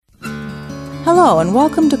Hello and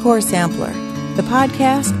welcome to Core Sampler, the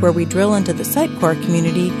podcast where we drill into the Sitecore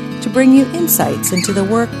community to bring you insights into the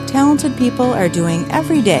work talented people are doing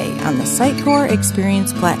every day on the Sitecore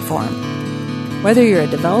Experience platform. Whether you're a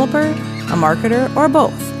developer, a marketer, or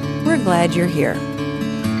both, we're glad you're here.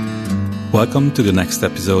 Welcome to the next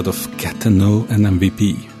episode of Get to Know an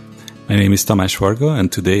MVP. My name is Tamás Varga, and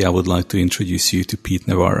today I would like to introduce you to Pete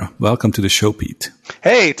Navarra. Welcome to the show, Pete.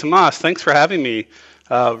 Hey, Tamás. Thanks for having me.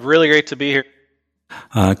 Really great to be here.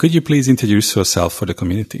 Could you please introduce yourself for the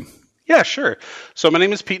community? Yeah, sure. So my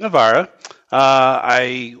name is Pete Navarra.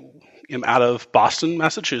 I am out of Boston,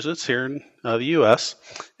 Massachusetts, here in the U.S.,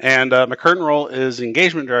 and my current role is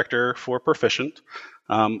engagement director for Perficient.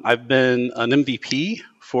 I've been an MVP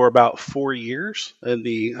for about 4 years in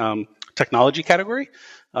the technology category,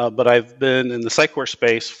 but I've been in the Sitecore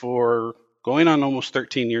space for going on almost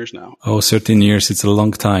 13 years now. Oh, 13 years. It's a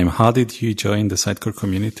long time. How did you join the Sitecore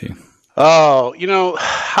community? Oh,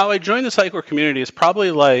 how I joined the Sitecore community is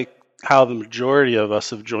probably like how the majority of us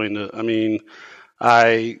have joined it. I mean,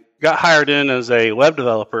 I got hired in as a web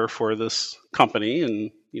developer for this company,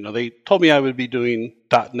 and, they told me I would be doing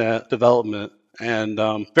 .NET development. And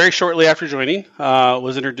very shortly after joining,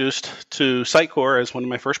 was introduced to Sitecore as one of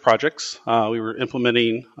my first projects. We were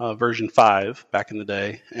implementing version 5 back in the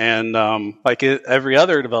day. And like every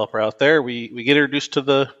other developer out there, we get introduced to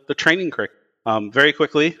the training curriculum. Very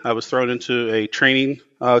quickly, I was thrown into a training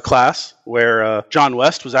class where John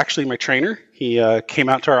West was actually my trainer. He came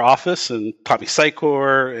out to our office and taught me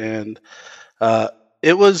Sitecore, and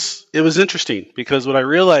it was interesting because what I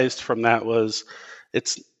realized from that was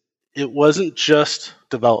it wasn't just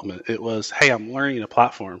development. It was, hey, I'm learning a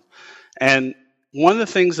platform. And one of the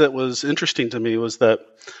things that was interesting to me was that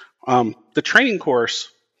the training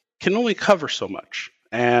course can only cover so much.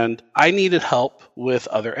 And I needed help with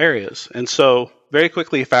other areas. And so very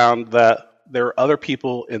quickly found that there were other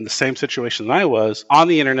people in the same situation that I was on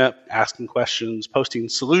the internet asking questions, posting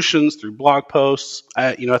solutions through blog posts.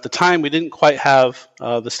 At the time, we didn't quite have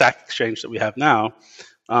the Stack Exchange that we have now.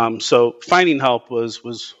 So finding help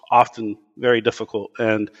was often very difficult,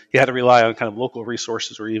 and you had to rely on kind of local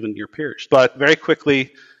resources or even your peers. But very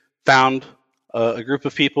quickly found a group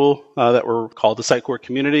of people that were called the Sitecore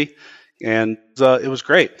community, and it was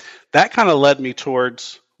great. That kind of led me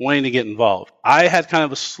towards wanting to get involved. I had kind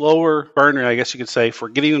of a slower burner, I guess you could say, for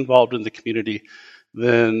getting involved in the community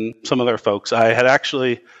than some other folks. I had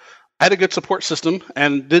a good support system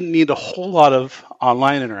and didn't need a whole lot of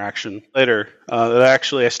online interaction. Later,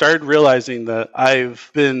 I started realizing that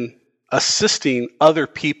I've been assisting other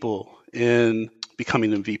people in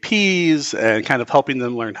becoming MVPs and kind of helping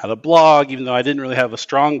them learn how to blog. Even though I didn't really have a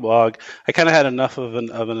strong blog, I kind of had enough of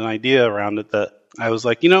an idea around it that I was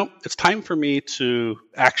like, it's time for me to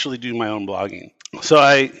actually do my own blogging. So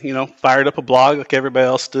I, fired up a blog like everybody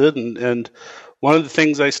else did, and one of the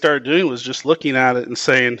things I started doing was just looking at it and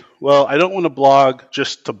saying, well, I don't want to blog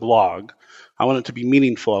just to blog. I want it to be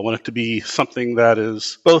meaningful. I want it to be something that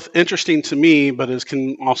is both interesting to me, but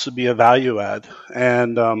can also be a value add.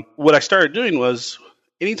 And what I started doing was,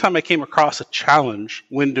 anytime I came across a challenge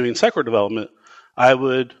when doing Sitecore development, I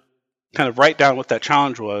would kind of write down what that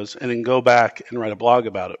challenge was and then go back and write a blog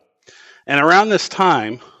about it. And around this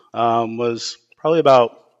time was probably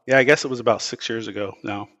about 6 years ago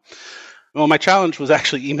now. Well, my challenge was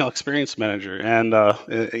actually Email Experience Manager and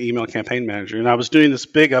Email Campaign Manager. And I was doing this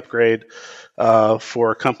big upgrade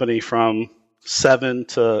for a company from 7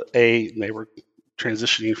 to 8, and they were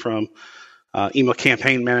transitioning from Email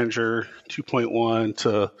Campaign Manager 2.1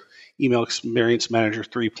 to Email Experience Manager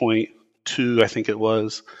 3.2, I think it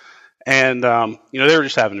was. And, they were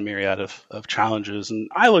just having a myriad of challenges. And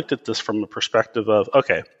I looked at this from a perspective of,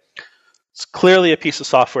 okay, it's clearly a piece of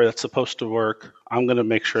software that's supposed to work. I'm going to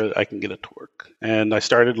make sure that I can get it to work. And I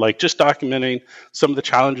started just documenting some of the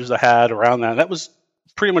challenges I had around that. That was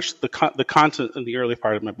pretty much the content in the early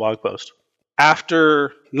part of my blog post.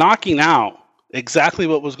 After knocking out exactly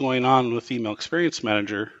what was going on with Email Experience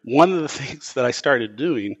Manager, one of the things that I started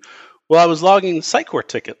doing, I was logging Sitecore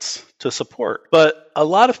tickets to support. But a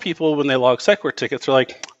lot of people, when they log Sitecore tickets, are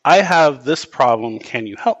like, I have this problem. Can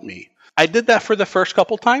you help me? I did that for the first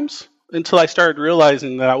couple times, until I started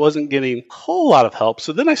realizing that I wasn't getting a whole lot of help.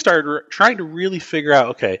 So then I started trying to really figure out,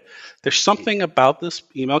 okay, there's something about this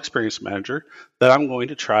Email Experience Manager that I'm going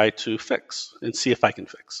to try to fix and see if I can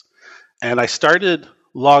fix. And I started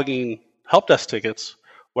logging help desk tickets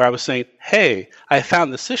where I was saying, hey, I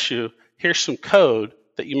found this issue. Here's some code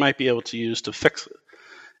that you might be able to use to fix it.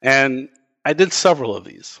 And I did several of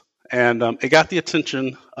these. And it got the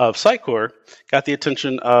attention of Sitecore, got the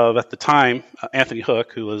attention of, at the time, Anthony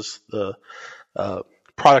Hook, who was the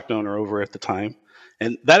product owner over at the time.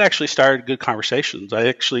 And that actually started good conversations. I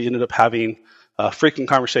actually ended up having frequent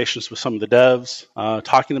conversations with some of the devs,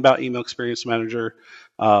 talking about Email Experience Manager,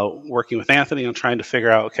 working with Anthony on trying to figure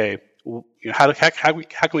out, okay, how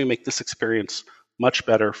can we make this experience much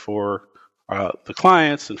better for the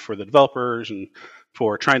clients and for the developers, and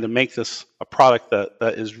for trying to make this a product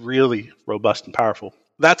that is really robust and powerful.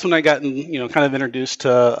 That's when I got kind of introduced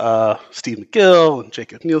to Steve McGill and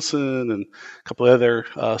Jacob Nielsen and a couple of other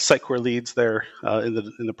Sitecore leads there in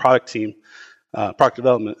the product team, product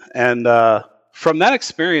development. And from that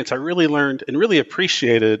experience, I really learned and really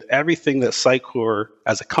appreciated everything that Sitecore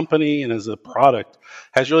as a company and as a product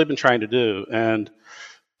has really been trying to do. And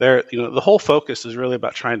the whole focus is really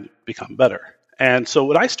about trying to become better. And so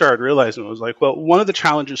what I started realizing was like, well, one of the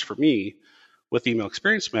challenges for me with Email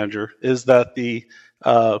Experience Manager is that the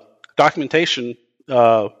documentation,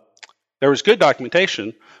 there was good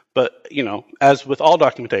documentation, but, as with all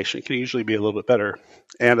documentation, it can usually be a little bit better.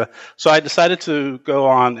 And so I decided to go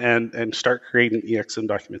on and start creating EXM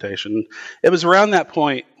documentation. It was around that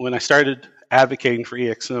point when I started advocating for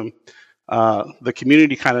EXM, the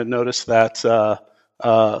community kind of noticed that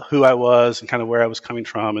who I was and kind of where I was coming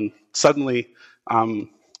from. And suddenly,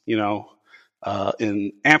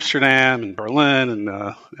 in Amsterdam and Berlin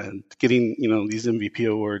and getting, these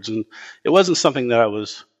MVP awards. And it wasn't something that I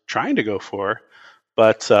was trying to go for,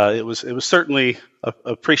 but it was certainly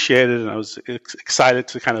appreciated, and I was excited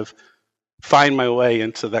to kind of find my way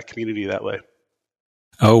into that community that way.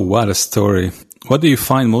 Oh, what a story. What do you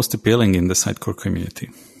find most appealing in the Sitecore community?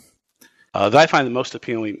 That I find the most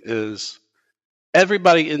appealing is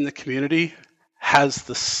everybody in the community has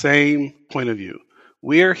the same point of view.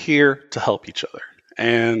 We are here to help each other.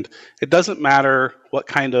 And it doesn't matter what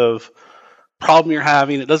kind of problem you're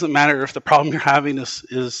having. It doesn't matter if the problem you're having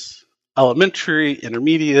is elementary,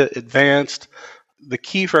 intermediate, advanced. The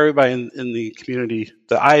key for everybody in the community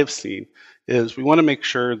that I have seen is we want to make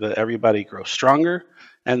sure that everybody grows stronger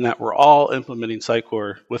and that we're all implementing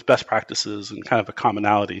Sitecore with best practices and kind of a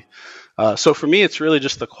commonality. So for me, it's really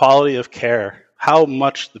just the quality of care, how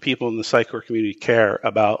much the people in the Sitecore community care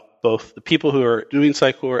about both the people who are doing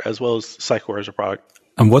Sitecore as well as Sitecore as a product.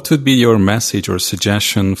 And what would be your message or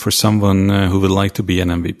suggestion for someone who would like to be an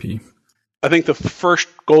MVP? I think the first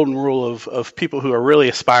golden rule of people who are really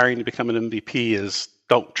aspiring to become an MVP is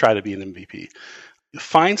don't try to be an MVP.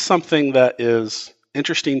 Find something that is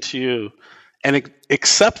interesting to you and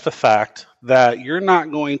accept the fact that you're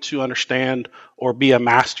not going to understand or be a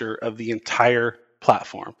master of the entire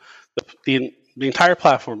platform. The entire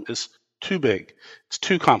platform is too big. It's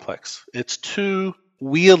too complex. It's too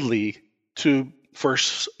wieldy for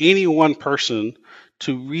any one person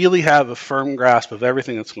to really have a firm grasp of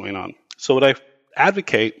everything that's going on. So what I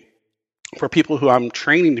advocate for people who I'm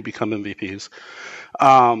training to become MVPs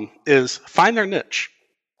is find their niche.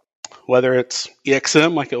 Whether it's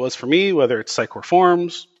EXM like it was for me, whether it's Sitecore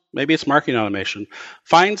Forms, maybe it's marketing automation.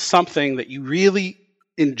 Find something that you really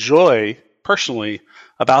enjoy personally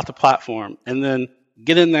about the platform, and then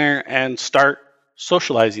get in there and start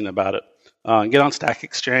socializing about it. Get on Stack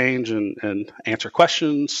Exchange and answer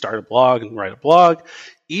questions, start a blog and write a blog,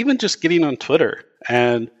 even just getting on Twitter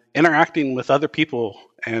and interacting with other people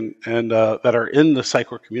and that are in the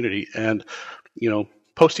Sitecore community and,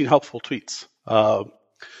 posting helpful tweets.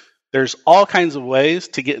 There's all kinds of ways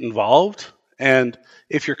to get involved. And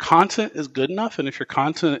if your content is good enough and if your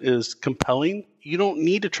content is compelling, you don't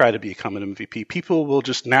need to try to become an MVP. People will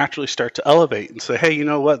just naturally start to elevate and say, hey, you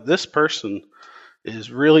know what? This person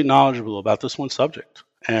is really knowledgeable about this one subject.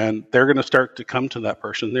 And they're going to start to come to that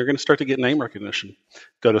person. They're going to start to get name recognition.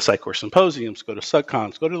 Go to Sitecore symposiums, go to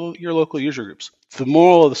SugCons, go to your local user groups. The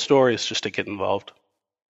moral of the story is just to get involved.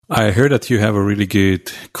 I heard that you have a really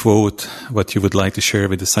good quote, what you would like to share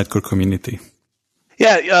with the Sitecore community.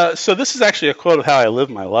 Yeah, so this is actually a quote of how I live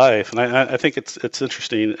my life, and I think it's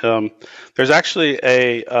interesting. There's actually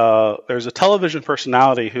there's a television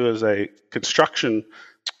personality who is a construction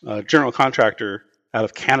general contractor out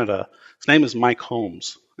of Canada. His name is Mike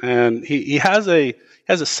Holmes, and he has a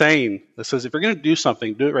saying that says, if you're going to do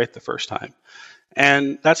something, do it right the first time.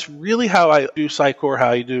 And that's really how I do Sitecore, how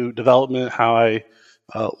I do development, how I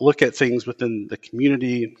look at things within the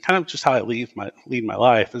community, kind of just how I lead my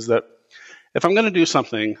life, is that if I'm going to do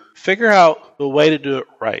something, figure out the way to do it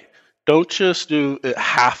right. Don't just do it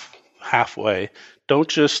halfway. Don't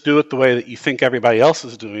just do it the way that you think everybody else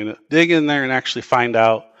is doing it. Dig in there and actually find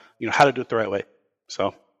out, how to do it the right way.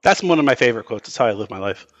 So that's one of my favorite quotes. It's how I live my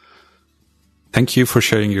life. Thank you for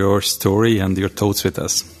sharing your story and your thoughts with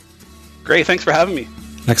us. Great. Thanks for having me.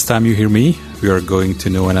 Next time you hear me, we are going to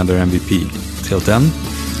know another MVP. Till then,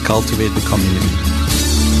 cultivate the community.